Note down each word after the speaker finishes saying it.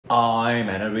I'm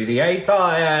Henry the Eighth,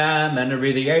 I am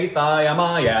Henry the Eighth, I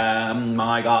am.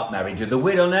 I got married to the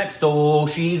widow next door.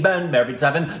 She's been married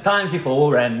 7 times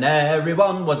before, and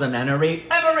everyone was an Henry.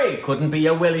 Henry couldn't be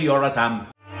a Willie or a Sam.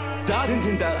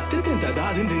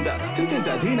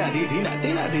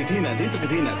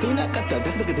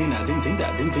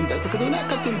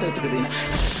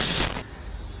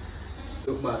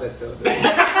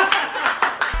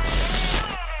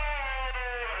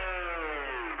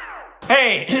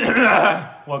 Hey!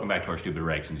 Welcome back to our stupid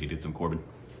reactions. You did some Corbin.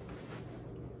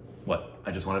 What?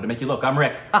 I just wanted to make you look. I'm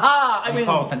Rick. Haha! I mean,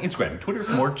 follow us on Instagram, Twitter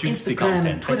for more juicy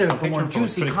content. Twitter for more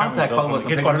juicy content. Follow us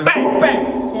on TikTok. Bang! Bang!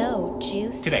 So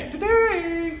juicy. Today.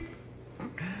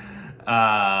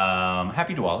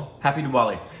 Happy Diwali. Happy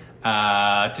Diwali.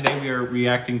 Today we are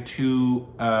reacting to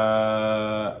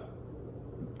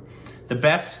the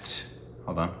best.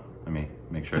 Hold on. Let me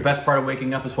make sure. The best part of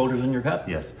waking up is Folgers in your cup?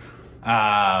 Yes.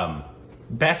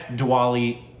 Best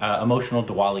Diwali, emotional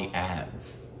Diwali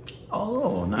ads.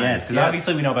 Oh, nice. Yes, because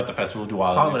obviously we know about the festival of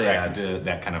Diwali, holiday ads,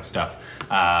 that kind of stuff.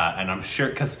 And I'm sure,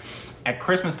 because at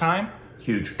Christmas time,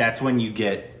 huge. That's when you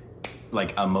get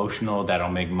like emotional, that'll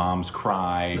make moms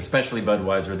cry. Especially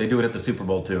Budweiser. They do it at the Super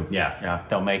Bowl too. Yeah.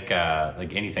 They'll make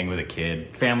like anything with a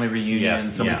kid. Family reunion,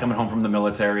 somebody coming home from the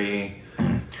military.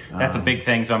 That's a big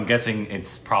thing, so I'm guessing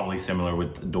it's probably similar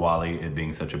with Diwali, it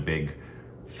being such a big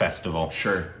festival.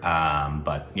 Sure.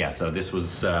 But yeah, so this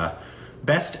was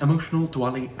best emotional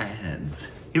Diwali ads.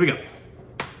 Here we go.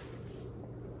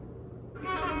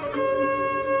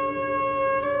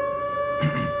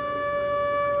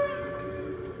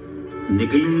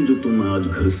 निकले जो तुम आज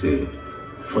घर से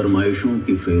फरमाइशों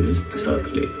की फेहरिस्त साथ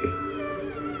लेके,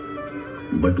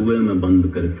 बटुए में बंद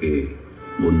करके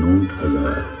वो नोट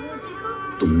 1000,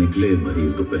 तुम निकले भरी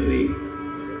दोपहरी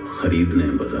खरीदने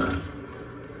बाजार।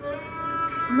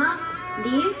 माँ,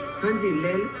 दिए? हाँ जी,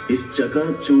 ले। इस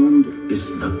चकाचौंध, इस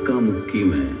धक्का मुक्की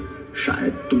में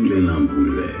शायद तुम लेना भूल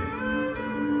गए,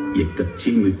 ये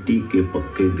कच्ची मिट्टी के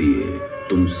पक्के दिए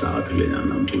तुम साथ ले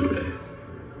जाना भूल गए।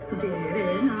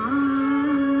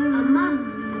 अम्मा,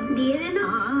 दिए देना।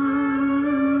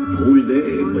 भूल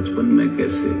गए बचपन में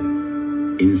कैसे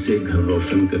इनसे घर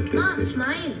रोशन करते थे।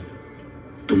 स्माइल।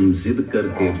 तुम जिद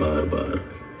करके बार बार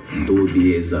 2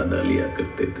 दिए ज्यादा लिया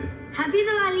करते थे। हैप्पी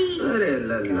दिवाली। अरे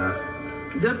लल्ला,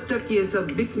 जब तक ये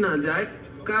सब बिक ना जाए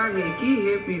काहे की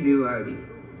हैप्पी दिवाली।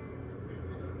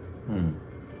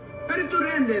 अरे तू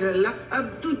रहने दे लल्ला, अब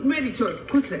तू मेरी छोड़,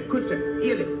 खुश रह।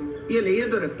 ये ले, ये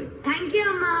तो रख ले। थैंक यू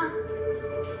अम्मा।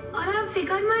 और आप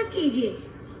फिक्र मत कीजिए,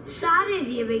 सारे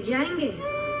दिए बिक जाएंगे।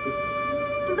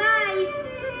 बाय।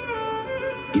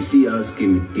 इसी आस की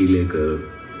मिट्टी लेकर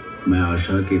मैं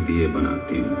आशा के दिए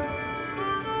बनाती हूँ,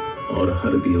 और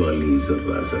हर दिवाली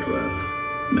जर्रा जर्रा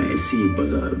मैं इसी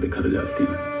बाजार बिखर जाती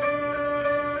हूँ।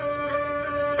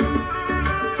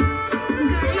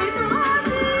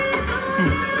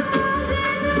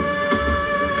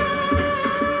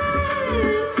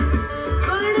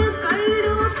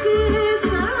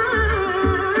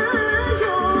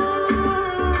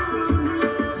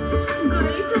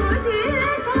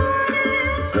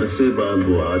 अरसे बाद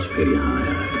वो आज फिर यहाँ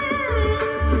आया है,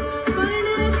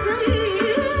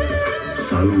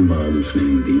 सालों बाद उसने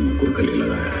इन दियों को गले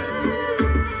लगाया है।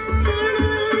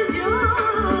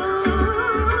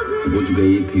 बुझ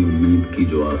गई थी उम्मीद की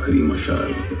जो आखिरी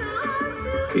मशाल,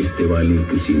 इस दिवाली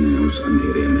किसी ने उस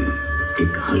अंधेरे में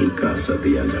एक हल्का सा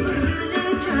दिया जलाया।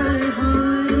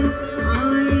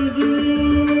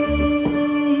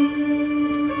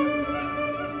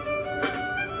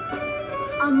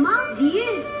 अम्मा, दिए?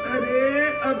 अरे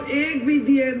अब एक भी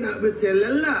दिए ना बचे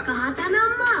लल्ला। कहा था ना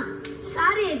अम्मा,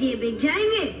 सारे दिए बिक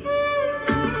जाएंगे।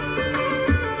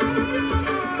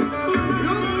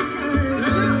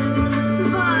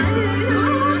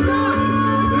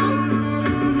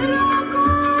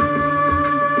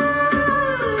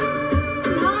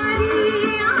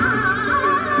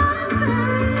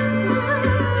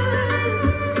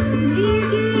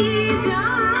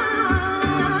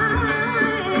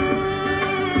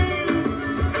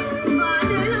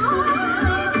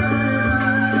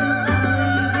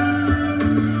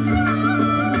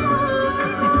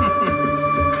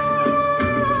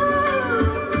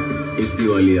 इस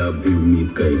दिवाली आप भी उम्मीद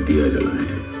का एक दिया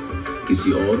जलाएं,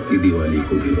 किसी और की दिवाली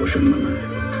को भी रोशन बनाएं।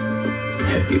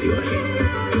 Happy Diwali.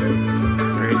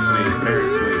 Very sweet, very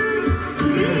sweet.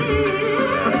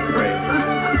 That's great.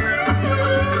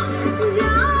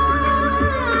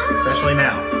 Especially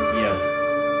now. Yeah.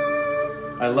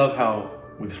 I love how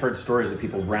we've heard stories of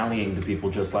people rallying to people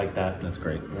just like that. That's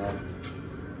great. Yeah.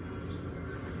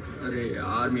 अरे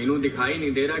यार मीनू दिखाई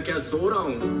नहीं दे रहा, क्या सो रहा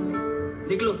हूँ?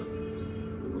 निकलो।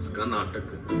 उसका नाटक।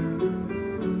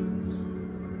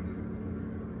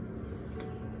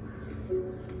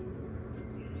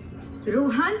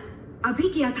 रोहन अभी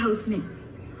किया था उसने।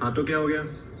 हाँ तो क्या हो गया,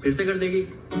 फिर से कर देगी?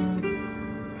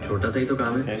 छोटा सा ही तो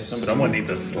काम है। Someone needs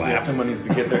a slap. Someone needs to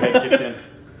get their head kicked in.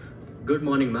 Good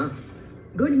morning माँ।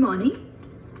 Good morning.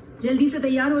 जल्दी से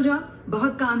तैयार हो जाओ,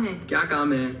 बहुत काम है। क्या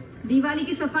काम है? दिवाली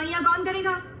की सफाइयाँ कौन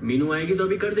करेगा? मीनू आएगी तो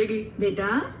अभी कर देगी।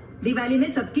 बेटा दिवाली में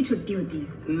सबकी छुट्टी होती है।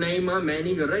 नहीं माँ, मैं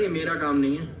नहीं कर रहा, ये मेरा काम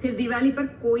नहीं है। फिर दिवाली पर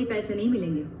कोई पैसे नहीं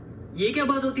मिलेंगे। ये क्या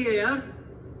बात होती है यार?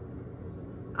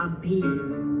 अभी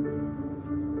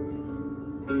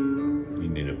You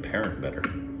need a parent better.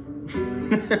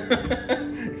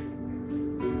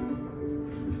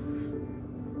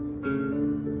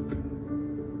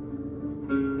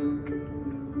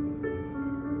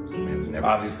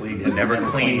 Obviously, he has Never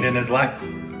cleaned in his life.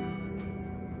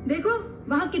 देखो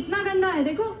वहाँ कितना गंदा है,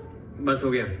 देखो। बस हो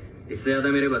गया, इससे ज्यादा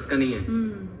मेरे बस का नहीं है।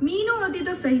 मीनू होती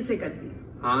तो सही से करती।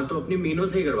 हाँ तो अपनी मीनू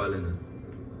से ही करवा लेना।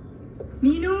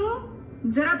 मीनू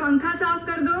जरा पंखा साफ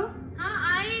कर दो। हाँ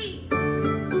आई।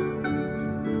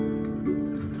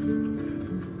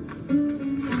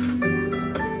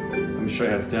 I'm sure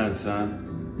it's done, son.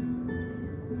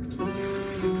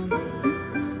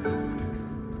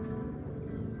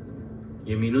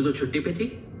 ये मीनू तो छुट्टी पे थी।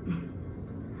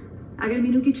 अगर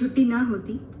मीनू की छुट्टी ना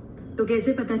होती तो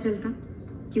कैसे पता चलता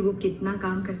कि वो कितना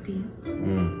काम करती है?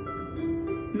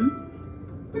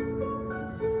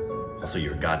 Also,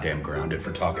 you're goddamn grounded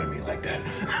for talking to me like that.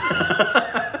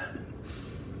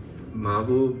 माँ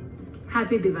वो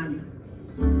happy Diwali.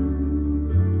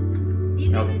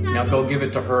 Now go give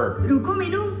it to her. रुको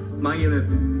मीनू। माँ ये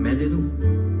मैं दे दूँ?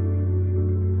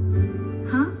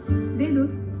 हाँ दे दो।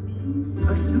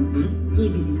 और सुनो ये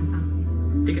भी देना साथ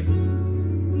में। ठीक है।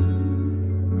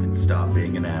 And stop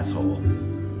being an asshole.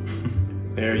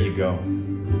 There you go.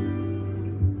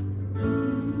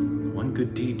 One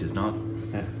good deed does not.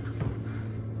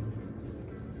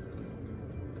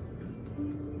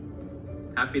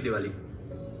 Happy Diwali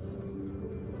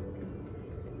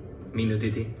Meenu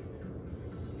दीदी।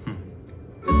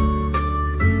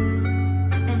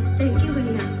 थैंक यू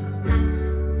भैया।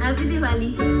 Happy Diwali.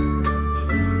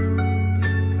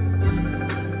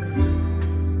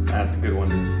 That's a good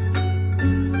one.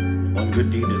 One good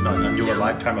deed does not undo a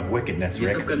lifetime of wickedness, ये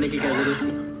सब Rick. करने की क्या जरूरत है?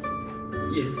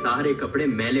 ये सारे कपड़े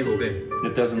मैले हो गए।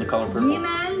 It does in the color ये purple.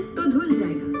 मैल तो धुल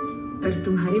जाएगा, पर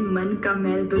तुम्हारे मन का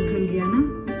मैल तो धुल गया ना,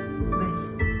 बस।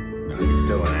 No, he's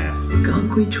still an ass. काम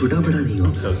कोई छोटा बड़ा नहीं I'm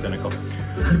होता, so cynical.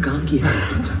 हर काम की है।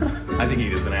 I think he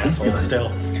is an asshole still.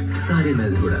 सारे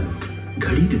मैल धो डालो,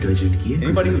 घड़ी डिटर्जेंट की है।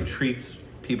 Anybody who treats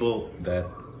people that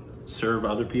serve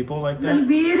other people like that?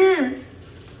 Balbir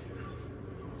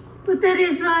पुत्तर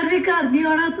इस बार भी घर नहीं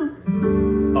आना तू।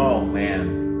 Oh man.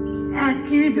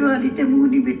 ऐतकी भी दिवाली ते मुंह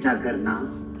नहीं मिठा करना,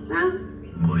 हाँ?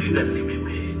 कोई गल नहीं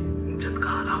बेबे, जब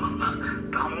खाना मंगा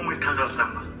तो मुंह मीठा कर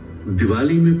लूंगा।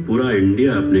 दिवाली में पूरा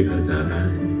इंडिया अपने घर जा रहा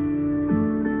है,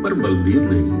 पर बलबीर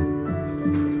नहीं।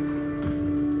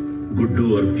 गुड्डू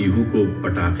और पीहू को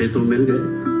पटाखे तो मिल गए,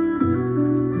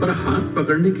 पर हाथ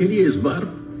पकड़ने के लिए इस बार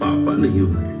पापा नहीं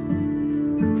होंगे।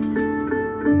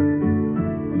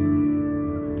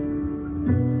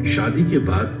 शादी के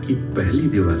बाद की पहली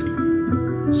दिवाली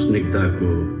स्निग्धा को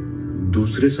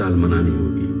दूसरे साल मनानी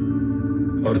होगी,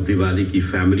 और दिवाली की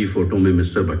फैमिली फोटो में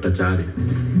मिस्टर भट्टाचार्य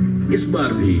इस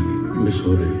बार भी मिस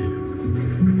हो रहे हैं।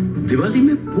 दिवाली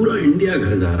में पूरा इंडिया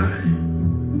घर जा रहा है,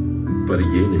 पर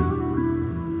ये नहीं,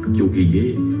 क्योंकि ये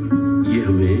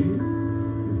हमें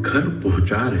घर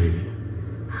पहुंचा रहे हैं।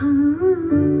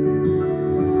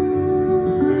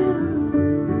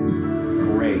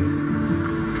 Great.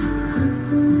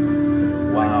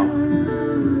 Wow.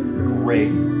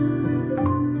 Great.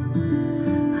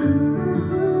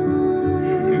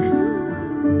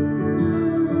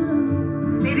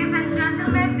 Ladies and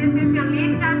gentlemen, this is your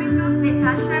late cabin crew,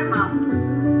 Sharma.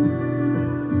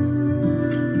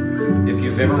 If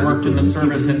you've ever worked in the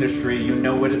service industry, you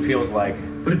know what it feels like.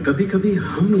 पर कभी-कभी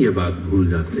हम ये बात भूल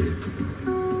जाते हैं।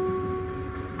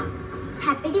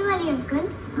 Happy Diwali uncle.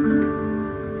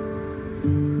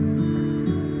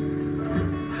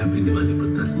 Happy Diwali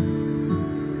पुत्र,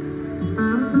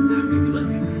 happy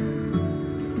Diwali,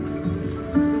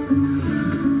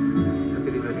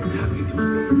 happy Diwali, happy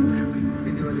Diwali,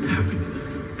 happy Diwali, happy Diwali.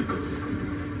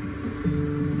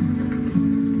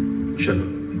 चलो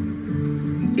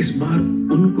इस बार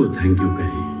उनको थैंक यू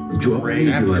कहें जो अपनी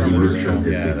दिवाली मिस कर देते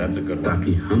Yeah, that's a good one.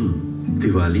 ताकि हम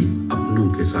दिवाली अपनों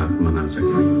के साथ मना सकें।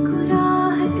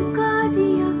 मुस्कुराहट का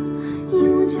दिया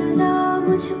यूं जला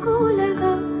मुझको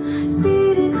लगा,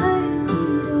 तेरे घर की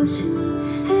रोशनी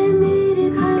है मेरे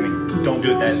घर की Don't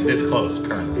do it this close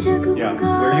currently. Yeah.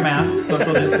 Wear your mask,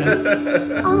 social distance.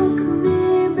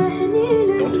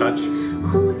 Don't touch.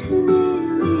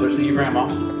 Especially your grandma.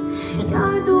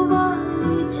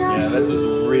 Yeah, this is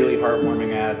a really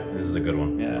heartwarming ad. This is a good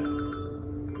one. Yeah.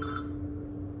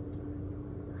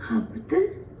 हाँ पता है?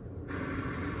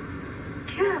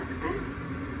 क्या पता है?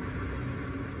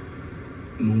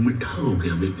 मुंह मिठा हो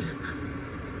गया बेटे।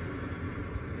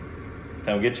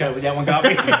 Don't get choked with that one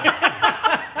coffee.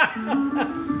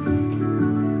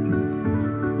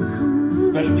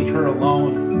 Especially her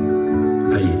alone.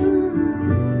 आइए,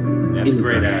 That's a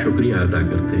great इनका ad. शुक्रिया अदा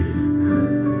करते हैं।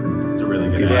 It's a really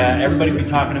good ad. Yeah, everybody be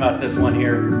talking about this one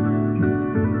here.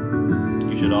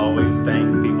 You should always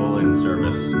thank people in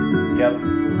service. Yep.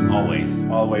 Always.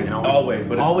 Always. And Always,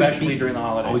 but always especially during the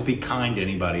holidays. Always be kind to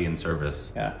anybody in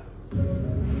service. Yeah.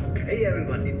 Hey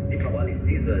everyone, it's Diwali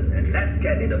season and let's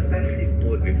get in the festive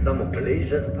mood with some of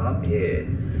Malaysia's top hits.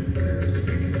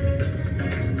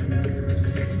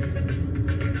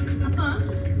 Appa,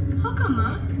 how come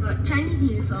got Chinese New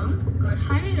Year song, got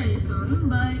Hari Raya song,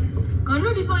 but got no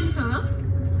Diwali song?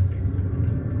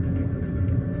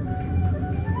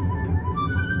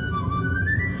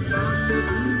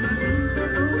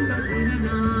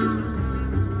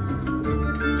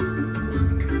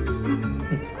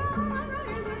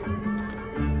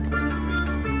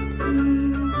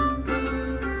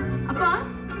 Appa?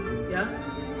 Yeah?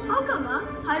 How come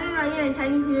Hari Raya and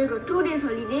Chinese New Year got 2 days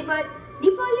holiday, but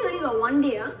Diwali only got 1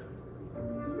 day?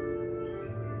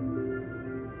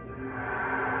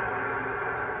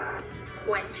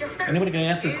 Anybody can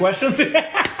answer his questions?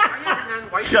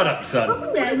 Shut up, How son.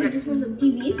 come the advertisements on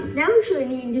TV never show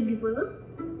any Indian people?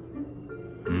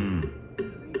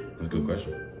 That's a good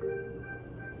question.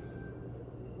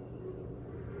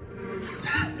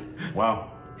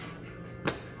 Wow.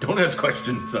 Don't ask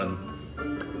questions, son.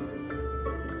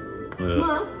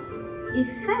 Ma, if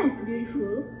Fat is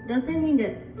beautiful, does that mean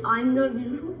that I'm not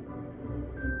beautiful?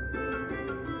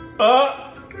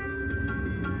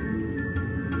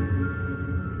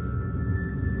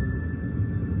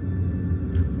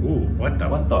 Ooh, what the?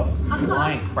 What the Appa,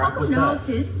 flying how crap come was the that? house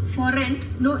is for rent,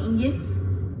 no Indians?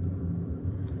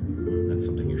 That's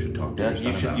something you should talk to Dad,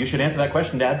 your son you should answer that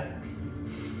question, Dad.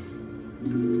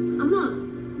 Amma,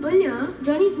 earlier,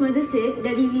 Johnny's mother said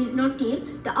that if he is naughty,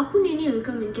 the Appu Nene will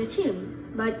come and catch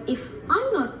him. But if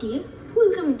I'm naughty, who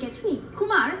will come and catch me?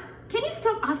 Kumar, can you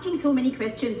stop asking so many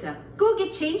questions, sir? Go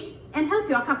get changed and help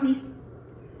your akka, please.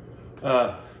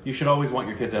 You should always want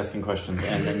your kids asking questions,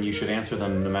 and then you should answer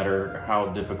them no matter how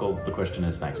difficult the question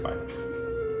is. Thanks, bye.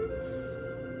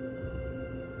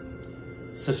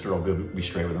 Sister will go be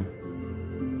straight with him.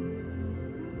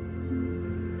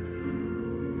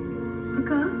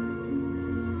 Akka,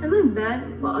 am I bad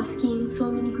for asking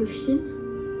so many questions?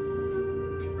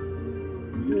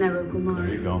 Never, Kumar.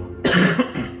 There you go.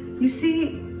 You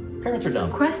see, Parents are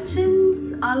dumb.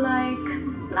 questions are like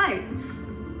lights.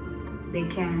 They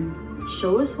can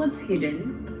show us what's hidden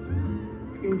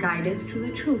and guide us to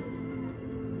the truth.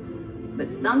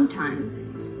 But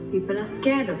sometimes people are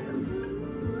scared of them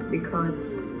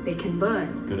because they can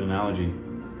burn. Good analogy.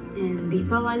 And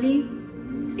Deepavali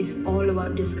is all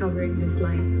about discovering this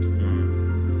light.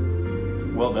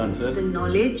 Well done, sis. The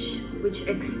knowledge which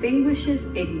extinguishes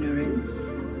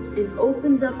ignorance and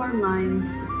opens up our minds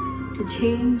to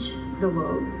change the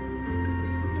world.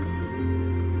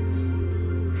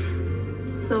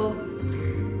 So,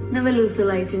 never lose the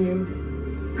light in you.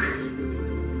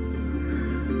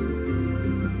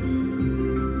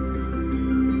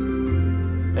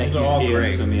 Thank Those you, are all Kia and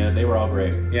great. Sumia. They were all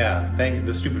great. Yeah, thank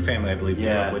the Stupid Family, I believe, came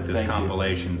Yeah, up with this thank you.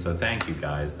 compilation. So thank you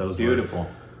guys. Those Beautiful. were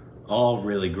all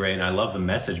really great. And I love the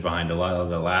message behind a lot of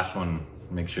the last one.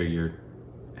 Make sure you're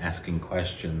asking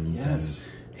questions.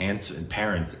 Yes. And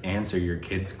parents answer your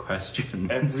kids'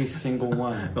 questions. Every single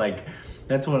one. Like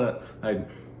that's one of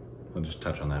I'll just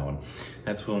touch on that one.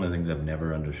 That's one of the things I've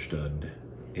never understood.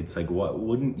 It's like, what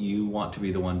wouldn't you want to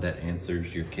be the one that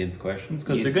answers your kids' questions?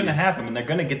 Because they're going to have them and they're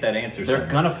going to get that answer They're somewhere.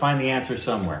 going to find the answer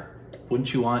somewhere.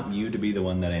 Wouldn't you want you to be the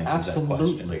one that answers that question?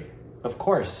 Absolutely. Of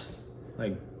course.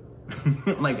 Like,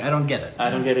 like I don't get it. I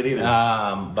don't get it either.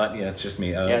 But yeah, it's just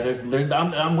me. Yeah,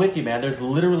 I'm with you, man. There's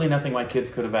literally nothing my kids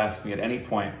could have asked me at any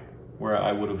point where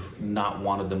I would have not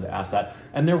wanted them to ask that.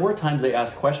 And there were times they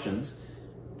asked questions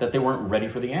that they weren't ready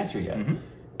for the answer yet. Mm-hmm.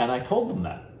 And I told them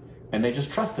that. And they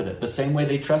just trusted it. The same way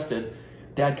they trusted,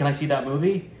 Dad, can I see that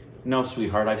movie? No,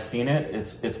 sweetheart, I've seen it.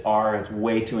 It's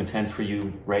way too intense for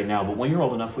you right now. But when you're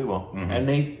old enough, we will. Mm-hmm. And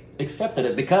they accepted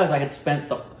it because I had spent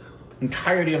the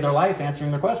entirety of their life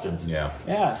answering their questions. Yeah.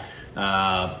 Yeah.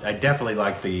 I definitely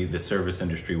like the service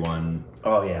industry one.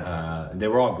 Oh yeah. They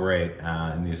were all great,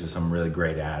 and these are some really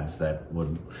great ads that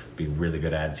would be really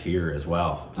good ads here as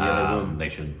well. Yeah, they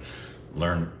should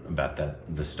learn about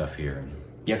this stuff here.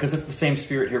 Yeah, because it's the same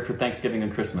spirit here for Thanksgiving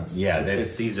and Christmas. Yeah,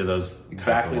 these are those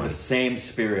exactly the same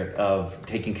spirit of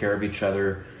taking care of each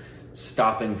other,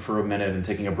 stopping for a minute and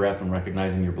taking a breath and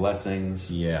recognizing your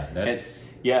blessings. Yeah, that's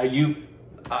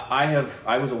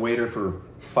I was a waiter for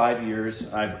 5 years.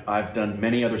 I've done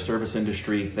many other service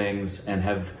industry things and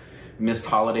have missed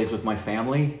holidays with my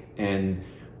family and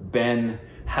been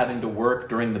having to work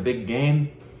during the big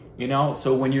game. You know,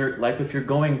 so when you're like, if you're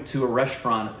going to a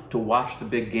restaurant to watch the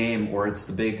big game, or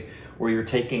you're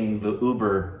taking the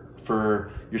Uber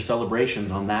for your celebrations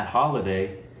on that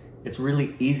holiday, it's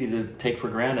really easy to take for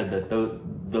granted that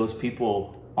those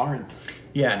people aren't.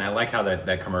 Yeah, and I like how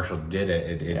that commercial did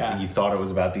it. You thought it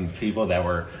was about these people that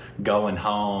were going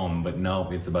home, but no,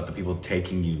 it's about the people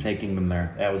taking them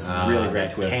there. That was a really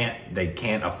great twist. They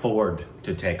can't afford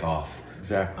to take off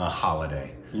exactly a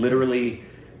holiday.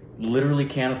 Literally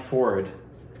can't afford.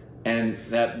 And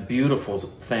that beautiful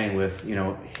thing with, you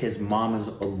know, his mom is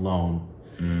alone.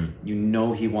 You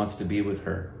know he wants to be with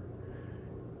her,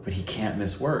 but he can't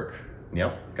miss work.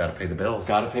 Yep, got to pay the bills.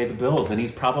 Got to pay the bills, and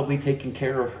he's probably taking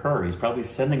care of her. He's probably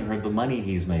sending her the money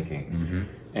he's making.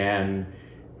 And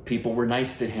people were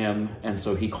nice to him, and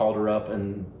so he called her up,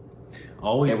 and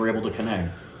they were able to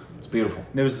connect. It's beautiful.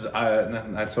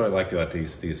 That's what I like about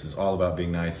these. These is all about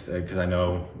being nice, because I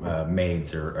know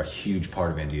maids are a huge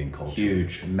part of Indian culture.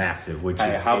 Huge, massive.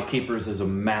 Housekeepers is a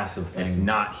massive thing. It's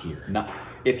not here.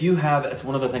 It's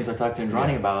one of the things I talked to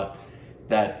Indrani about.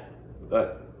 That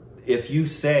if you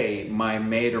say my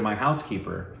maid or my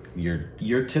housekeeper,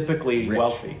 you're typically rich.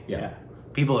 Wealthy. Yeah.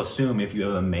 People assume if you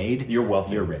have a maid, you're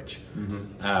wealthy. You're rich.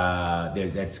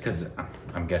 That's because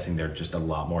I'm guessing they're just a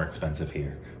lot more expensive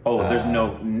here. Oh, it's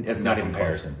not even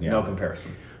comparison. Close. Yeah. No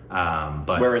comparison.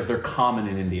 But whereas they're common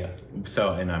in India.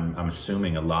 So, and I'm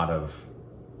assuming a lot of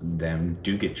them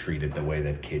do get treated the way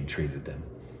that kid treated them.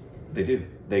 They do.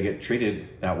 They get treated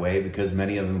that way because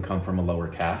many of them come from a lower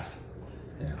caste.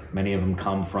 Yeah. Many of them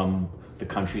come from the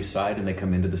countryside and they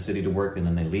come into the city to work and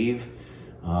then they leave.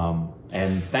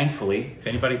 And thankfully, if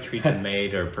anybody treats a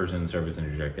maid or a person in the service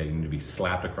industry like that, you need to be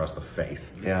slapped across the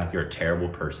face. Yeah. You're a terrible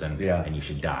person. Yeah. And you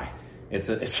should die.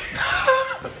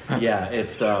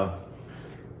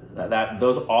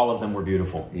 All of them were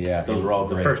beautiful. Yeah. Those were all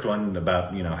great. The first one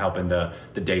about, you know, helping the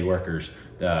day workers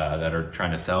that are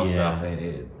trying to sell stuff.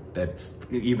 That's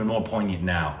even more poignant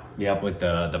now. Yep. With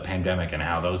the pandemic and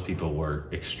how those people were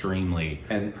extremely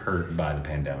hurt by the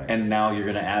pandemic. And now you're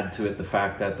going to add to it the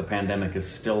fact that the pandemic is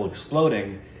still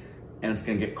exploding and it's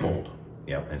going to get cold.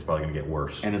 Yep, and it's probably going to get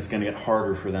worse. And it's going to get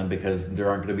harder for them because there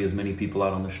aren't going to be as many people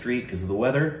out on the street because of the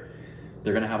weather.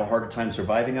 They're going to have a harder time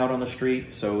surviving out on the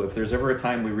street. So if there's ever a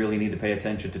time we really need to pay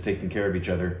attention to taking care of each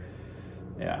other,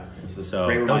 yeah, this is so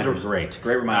great reminders. Those are great.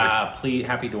 Great reminders. Please,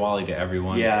 happy Diwali to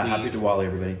everyone. Yeah, please happy Diwali,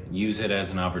 everybody. Use it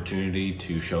as an opportunity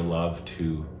to show love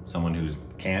to someone who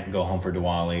can't go home for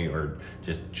Diwali, or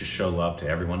just show love to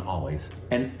everyone always.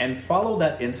 And follow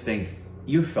that instinct.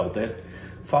 You felt it.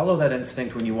 Follow that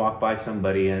instinct when you walk by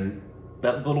somebody and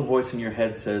that little voice in your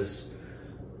head says,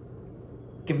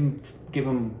 give him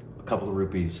a couple of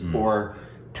rupees, or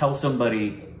tell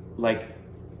somebody, like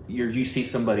you see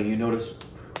somebody, you notice,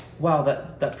 wow,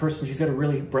 that person, she's got a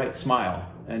really bright smile,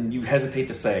 and you hesitate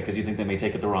to say it because you think they may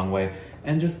take it the wrong way,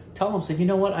 and just tell them, say, you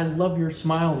know what, I love your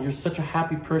smile, you're such a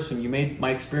happy person, you made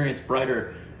my experience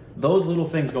brighter. Those little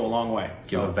things go a long way.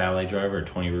 Give a valet driver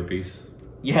 20 rupees.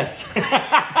 Yes.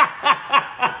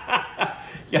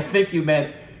 Yeah, I think you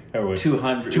meant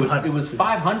 200. It was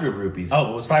 500 rupees.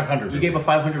 Oh, it was 500. You gave a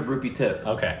 500 rupee tip.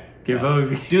 Okay.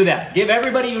 Do that. Give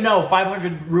everybody you know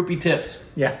 500 rupee tips.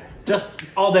 Yeah. Just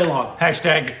all day long.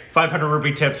 Hashtag 500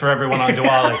 rupee tips for everyone on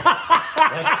Diwali.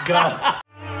 Let's go.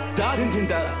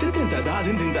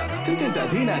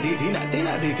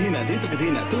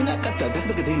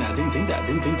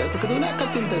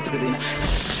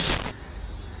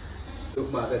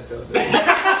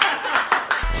 Look,